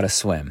learning how to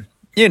swim.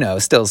 You know,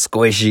 still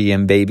squishy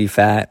and baby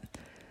fat,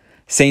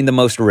 saying the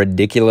most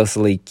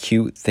ridiculously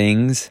cute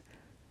things,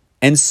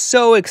 and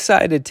so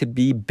excited to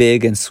be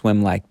big and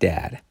swim like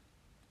Dad.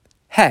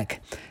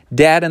 Heck,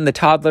 Dad and the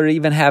toddler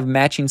even have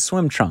matching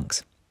swim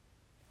trunks.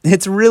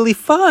 It's really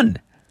fun.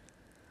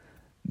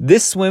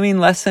 This swimming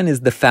lesson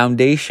is the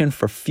foundation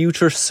for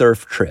future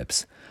surf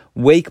trips,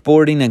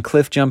 wakeboarding and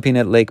cliff jumping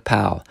at Lake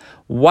Powell,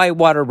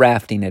 whitewater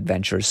rafting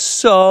adventures,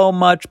 so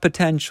much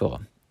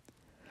potential.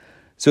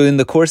 So in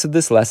the course of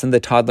this lesson, the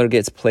toddler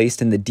gets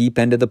placed in the deep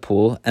end of the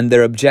pool, and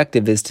their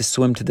objective is to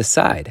swim to the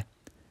side.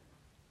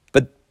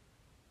 But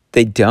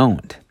they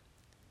don't.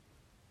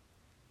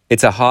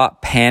 It's a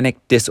hot,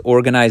 panicked,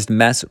 disorganized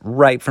mess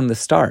right from the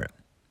start.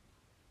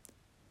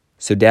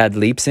 So Dad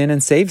leaps in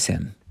and saves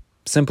him.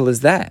 Simple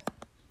as that.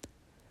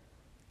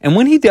 And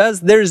when he does,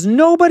 there's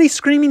nobody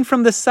screaming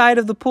from the side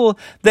of the pool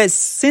that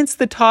since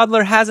the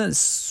toddler hasn't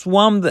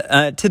swum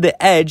to the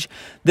edge,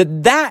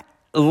 that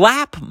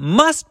lap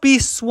must be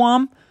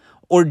swum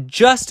or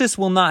justice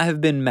will not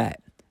have been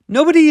met.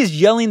 Nobody is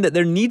yelling that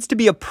there needs to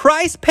be a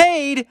price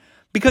paid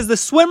because the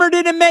swimmer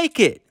didn't make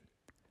it.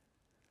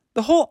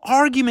 The whole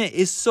argument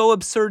is so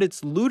absurd,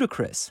 it's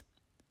ludicrous.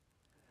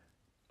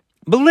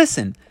 But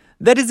listen,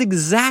 that is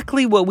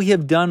exactly what we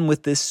have done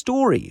with this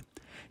story.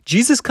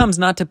 Jesus comes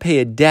not to pay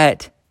a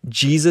debt.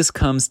 Jesus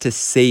comes to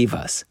save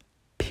us,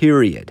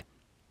 period.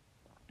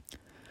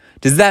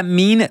 Does that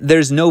mean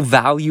there's no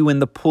value in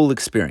the pool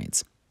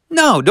experience?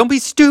 No, don't be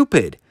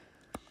stupid.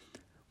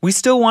 We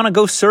still want to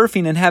go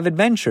surfing and have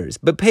adventures,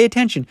 but pay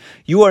attention.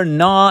 You are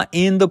not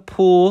in the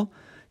pool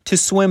to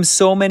swim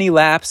so many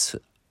laps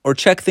or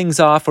check things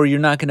off or you're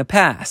not going to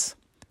pass.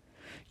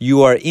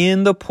 You are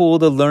in the pool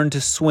to learn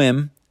to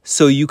swim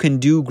so you can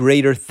do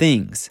greater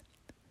things.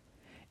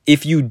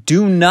 If you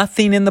do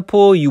nothing in the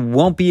pool, you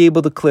won't be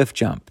able to cliff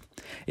jump.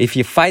 If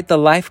you fight the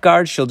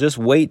lifeguard, she'll just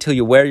wait till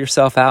you wear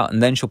yourself out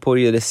and then she'll pull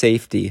you to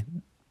safety.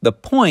 The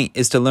point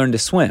is to learn to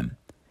swim,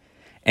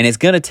 and it's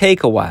going to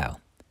take a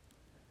while.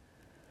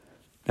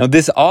 Now,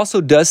 this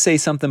also does say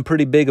something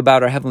pretty big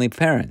about our heavenly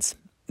parents.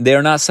 They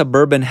are not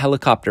suburban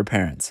helicopter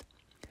parents.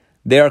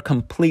 They are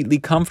completely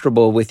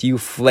comfortable with you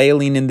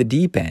flailing in the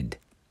deep end.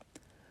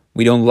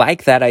 We don't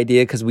like that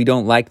idea because we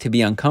don't like to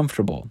be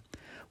uncomfortable.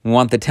 We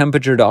want the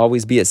temperature to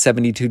always be at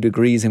 72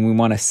 degrees and we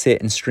want to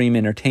sit and stream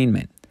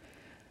entertainment.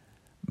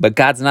 But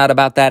God's not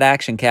about that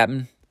action,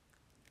 Captain.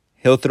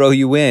 He'll throw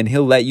you in.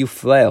 He'll let you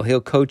flail.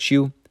 He'll coach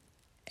you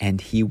and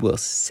he will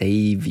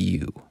save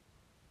you.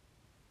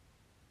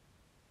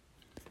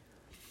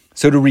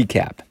 So to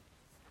recap,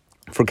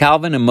 for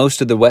Calvin and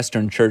most of the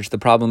Western church, the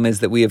problem is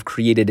that we have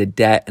created a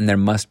debt and there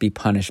must be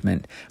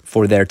punishment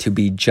for there to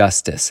be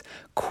justice.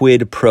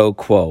 Quid pro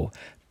quo,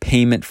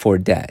 payment for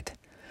debt.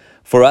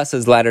 For us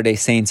as Latter-day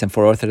Saints and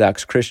for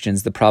Orthodox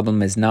Christians, the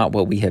problem is not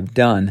what we have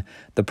done.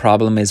 The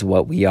problem is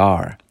what we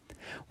are.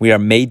 We are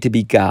made to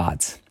be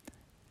gods.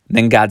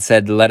 Then God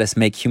said, let us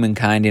make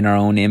humankind in our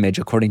own image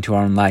according to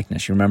our own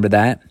likeness. You remember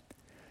that?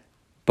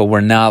 But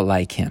we're not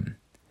like him.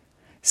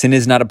 Sin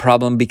is not a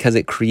problem because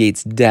it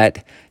creates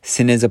debt.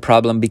 Sin is a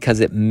problem because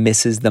it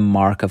misses the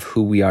mark of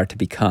who we are to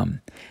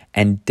become.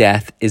 And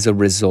death is a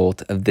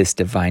result of this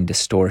divine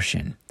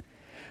distortion.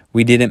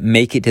 We didn't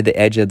make it to the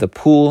edge of the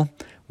pool.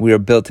 We are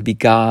built to be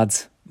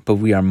gods, but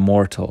we are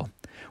mortal.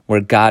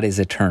 Where God is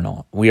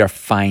eternal, we are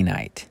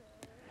finite.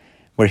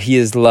 Where he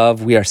is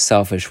love, we are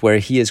selfish. Where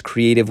he is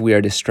creative, we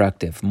are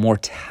destructive.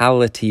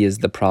 Mortality is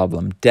the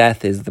problem.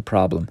 Death is the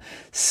problem.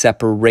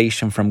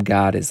 Separation from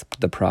God is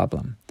the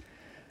problem.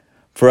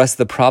 For us,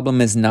 the problem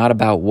is not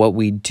about what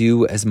we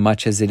do as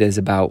much as it is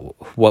about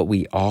what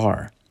we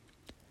are.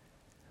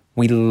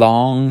 We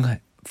long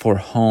for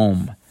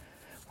home.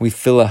 We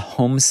feel a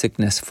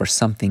homesickness for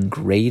something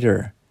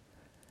greater.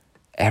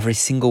 Every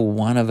single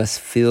one of us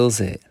feels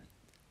it.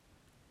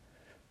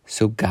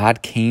 So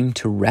God came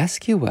to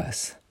rescue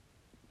us.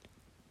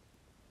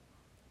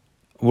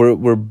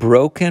 We're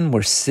broken,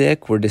 we're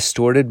sick, we're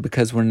distorted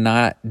because we're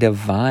not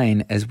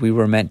divine as we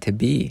were meant to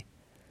be.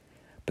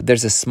 But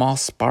there's a small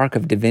spark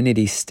of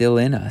divinity still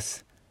in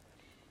us.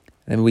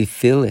 And we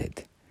feel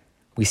it.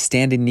 We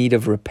stand in need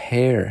of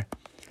repair.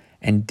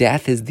 And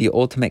death is the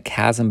ultimate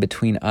chasm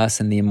between us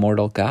and the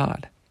immortal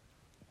God.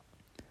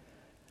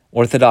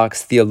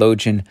 Orthodox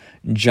theologian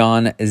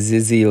John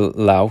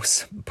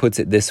Zizelaus puts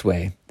it this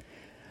way.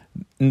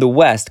 In the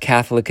West,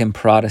 Catholic and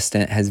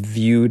Protestant has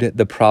viewed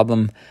the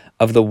problem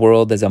of the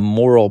world as a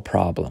moral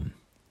problem,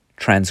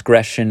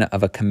 transgression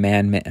of a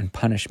commandment and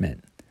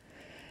punishment,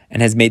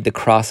 and has made the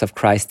cross of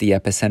Christ the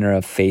epicenter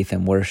of faith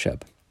and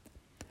worship.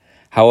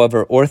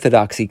 However,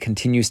 Orthodoxy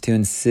continues to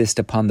insist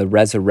upon the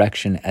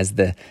resurrection as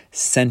the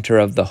center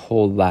of the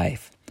whole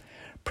life,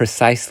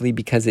 precisely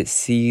because it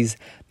sees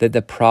that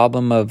the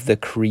problem of the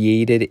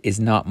created is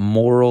not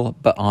moral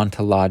but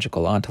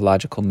ontological.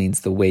 Ontological means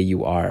the way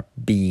you are,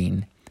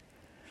 being.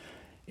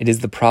 It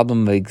is the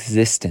problem of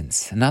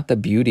existence, not the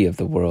beauty of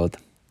the world.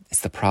 It's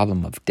the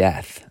problem of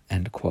death,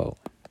 end quote.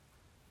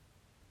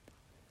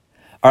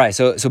 All right,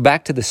 so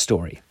back to the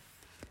story.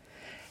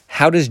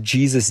 How does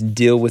Jesus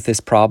deal with this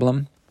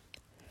problem?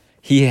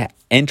 He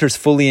enters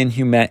fully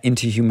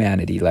into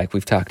humanity, like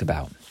we've talked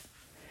about.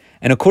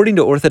 And according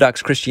to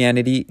Orthodox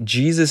Christianity,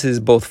 Jesus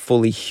is both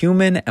fully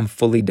human and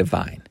fully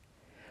divine.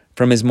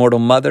 From his mortal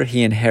mother,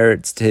 he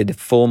inherited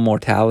full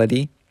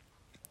mortality.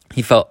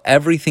 He felt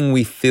everything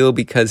we feel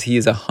because he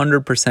is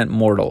 100%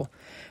 mortal.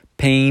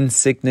 Pain,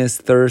 sickness,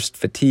 thirst,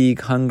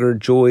 fatigue, hunger,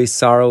 joy,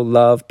 sorrow,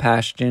 love,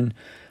 passion,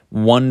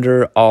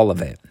 wonder, all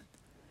of it.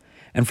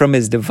 And from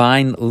his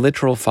divine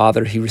literal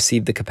father, he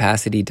received the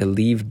capacity to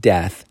leave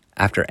death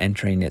after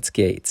entering its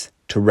gates,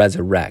 to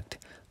resurrect,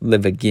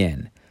 live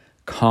again,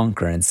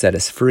 conquer, and set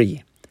us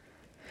free.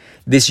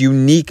 This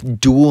unique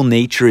dual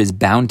nature is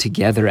bound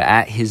together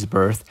at his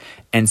birth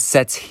and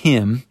sets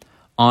him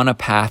on a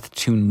path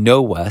to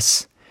know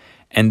us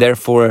and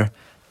therefore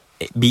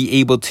be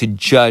able to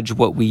judge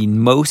what we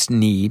most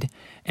need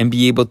and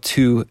be able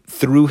to,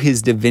 through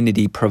his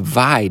divinity,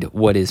 provide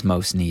what is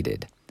most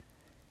needed.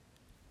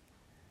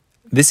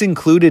 This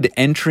included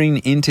entering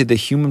into the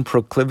human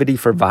proclivity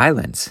for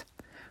violence.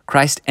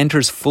 Christ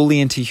enters fully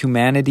into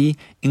humanity,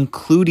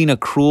 including a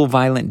cruel,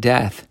 violent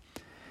death.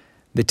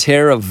 The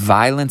terror of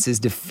violence is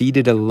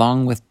defeated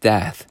along with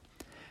death.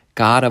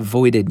 God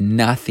avoided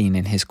nothing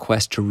in his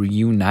quest to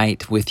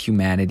reunite with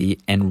humanity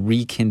and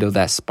rekindle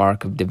that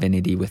spark of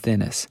divinity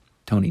within us.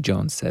 Tony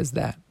Jones says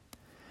that.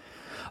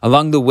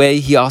 Along the way,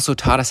 he also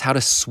taught us how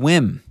to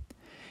swim.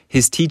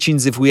 His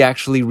teachings, if we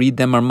actually read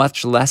them, are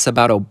much less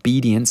about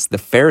obedience. The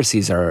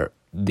Pharisees are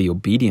the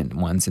obedient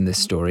ones in this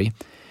story,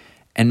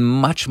 and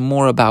much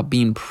more about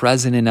being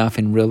present enough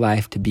in real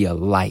life to be a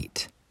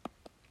light.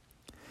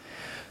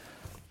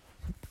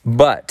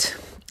 But,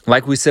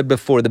 like we said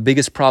before, the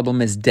biggest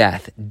problem is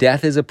death.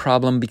 Death is a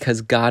problem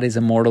because God is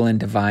immortal and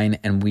divine,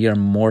 and we are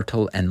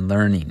mortal and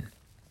learning.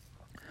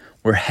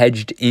 We're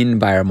hedged in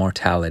by our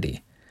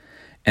mortality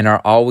and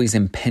are always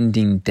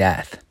impending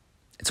death.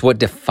 It's what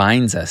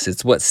defines us.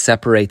 It's what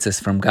separates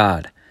us from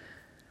God.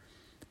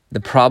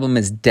 The problem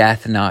is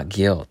death, not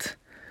guilt.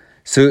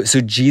 So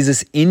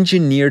Jesus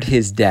engineered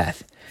his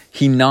death.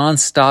 He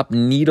nonstop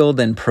needled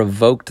and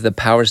provoked the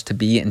powers to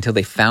be until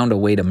they found a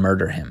way to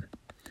murder him.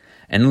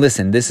 And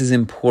listen, this is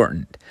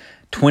important.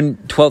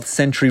 12th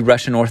century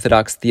Russian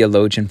Orthodox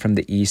theologian from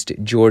the East,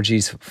 Georgy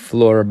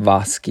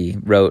Florovsky,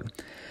 wrote,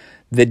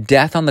 "The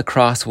death on the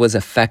cross was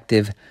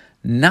effective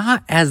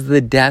not as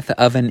the death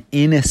of an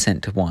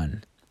innocent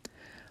one,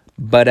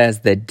 but as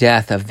the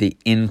death of the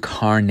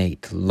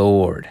incarnate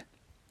Lord."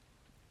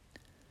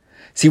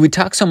 See, we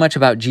talk so much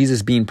about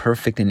Jesus being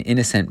perfect and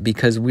innocent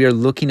because we are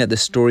looking at the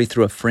story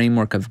through a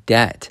framework of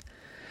debt.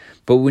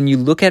 But when you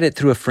look at it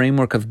through a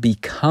framework of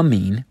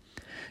becoming,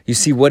 you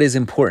see what is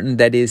important,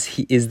 that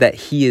is that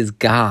he is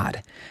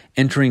God,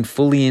 entering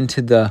fully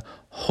into the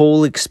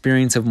whole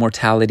experience of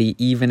mortality,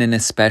 even and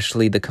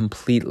especially the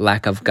complete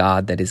lack of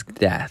God that is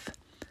death.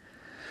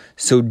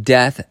 So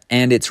death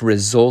and its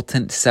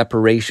resultant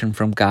separation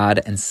from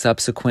God and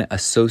subsequent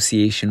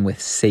association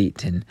with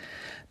Satan,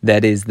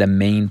 that is the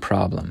main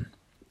problem.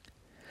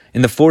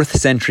 In the 4th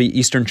century,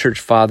 Eastern Church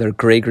Father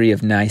Gregory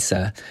of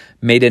Nyssa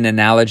made an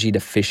analogy to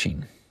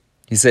fishing.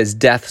 He says,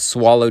 death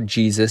swallowed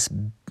Jesus,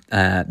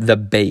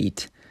 the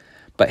bait,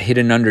 but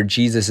hidden under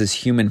Jesus'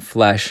 human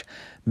flesh,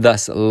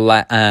 thus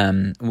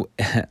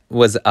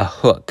was a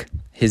hook,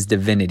 his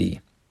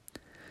divinity.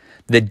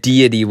 The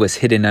deity was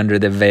hidden under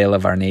the veil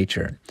of our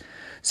nature,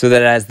 so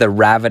that as the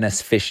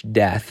ravenous fish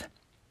death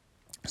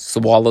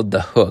swallowed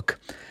the hook,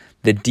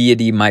 the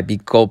deity might be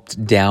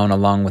gulped down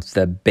along with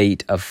the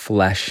bait of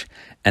flesh,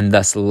 and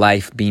thus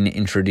life being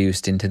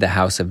introduced into the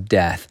house of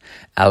death,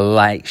 a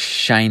light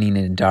shining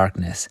in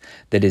darkness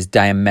that is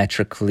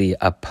diametrically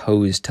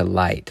opposed to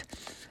light.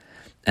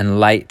 And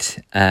light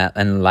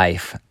and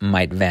life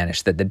might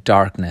vanish, that the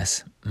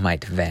darkness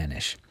might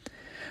vanish.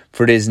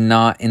 For it is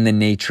not in the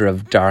nature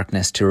of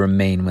darkness to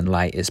remain when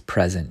light is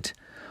present,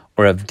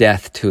 or of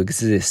death to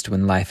exist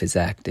when life is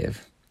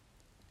active.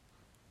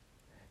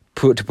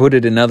 To put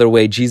it another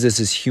way,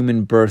 Jesus'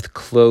 human birth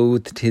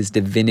clothed his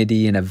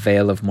divinity in a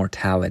veil of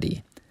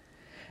mortality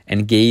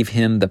and gave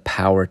him the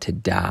power to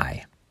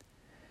die.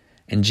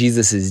 And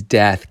Jesus'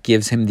 death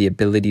gives him the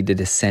ability to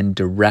descend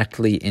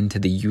directly into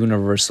the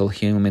universal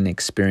human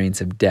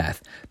experience of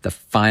death, the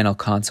final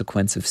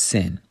consequence of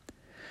sin,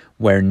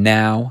 where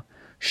now,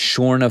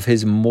 shorn of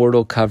his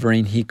mortal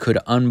covering, he could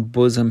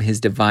unbosom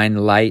his divine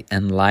light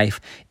and life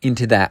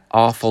into that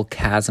awful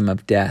chasm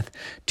of death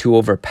to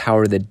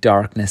overpower the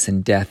darkness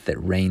and death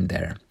that reigned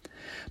there.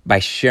 By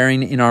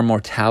sharing in our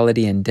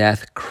mortality and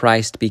death,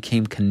 Christ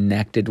became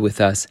connected with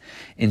us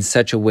in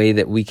such a way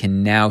that we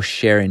can now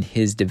share in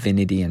his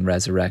divinity and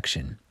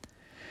resurrection.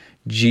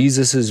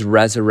 Jesus'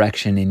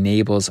 resurrection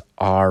enables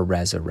our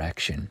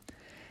resurrection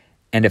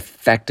and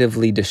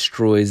effectively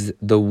destroys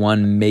the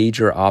one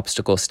major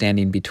obstacle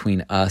standing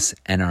between us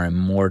and our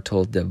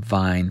immortal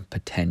divine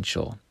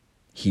potential.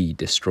 He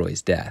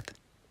destroys death.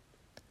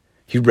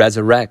 He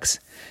resurrects.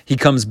 He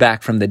comes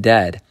back from the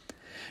dead.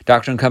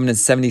 Doctrine and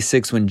Covenants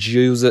 76, when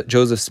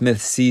Joseph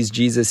Smith sees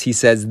Jesus, he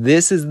says,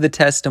 "This is the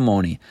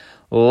testimony,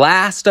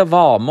 last of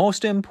all,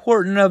 most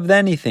important of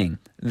anything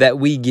that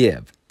we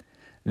give,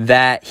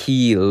 that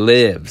he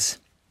lives."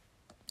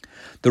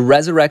 The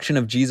resurrection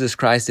of Jesus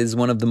Christ is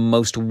one of the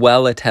most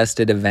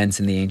well-attested events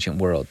in the ancient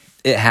world.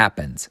 It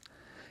happens.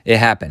 It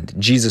happened.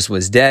 Jesus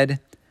was dead.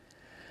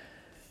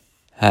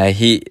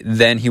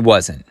 Then he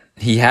wasn't.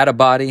 He had a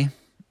body,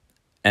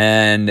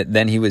 and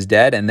then he was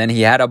dead, and then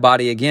he had a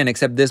body again,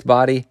 except this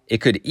body,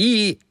 it could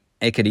eat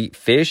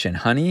fish and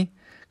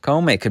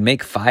honeycomb, it could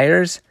make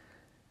fires,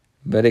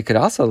 but it could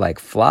also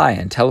fly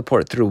and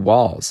teleport through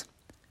walls.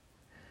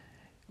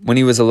 When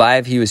he was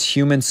alive, he was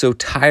human, so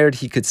tired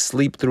he could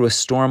sleep through a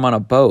storm on a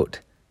boat.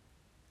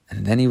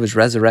 And then he was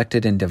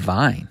resurrected and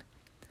divine.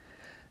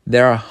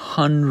 There are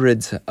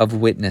hundreds of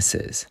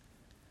witnesses.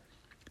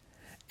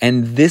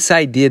 And this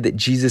idea that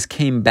Jesus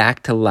came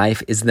back to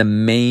life is the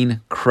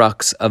main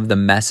crux of the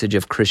message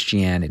of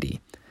Christianity.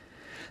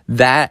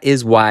 That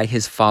is why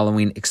his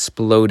following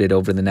exploded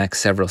over the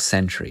next several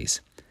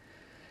centuries.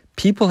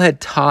 People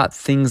had taught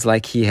things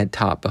like he had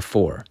taught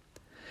before.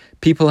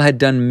 People had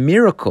done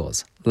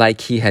miracles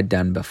like he had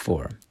done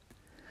before.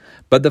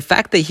 But the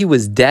fact that he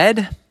was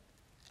dead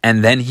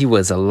and then he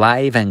was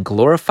alive and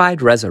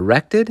glorified,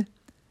 resurrected,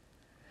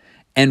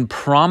 and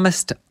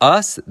promised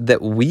us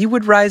that we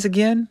would rise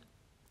again,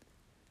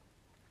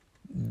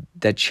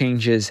 that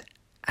changes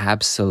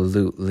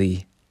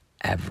absolutely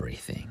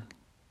everything.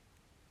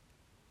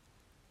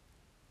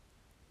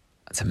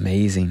 That's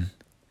amazing.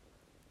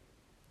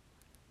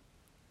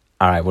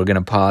 All right, we're going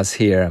to pause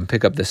here and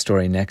pick up the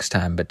story next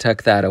time, but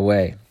tuck that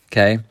away,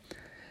 okay?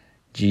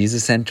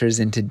 Jesus enters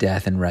into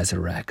death and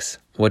resurrects.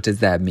 What does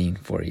that mean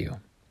for you?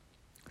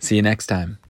 See you next time.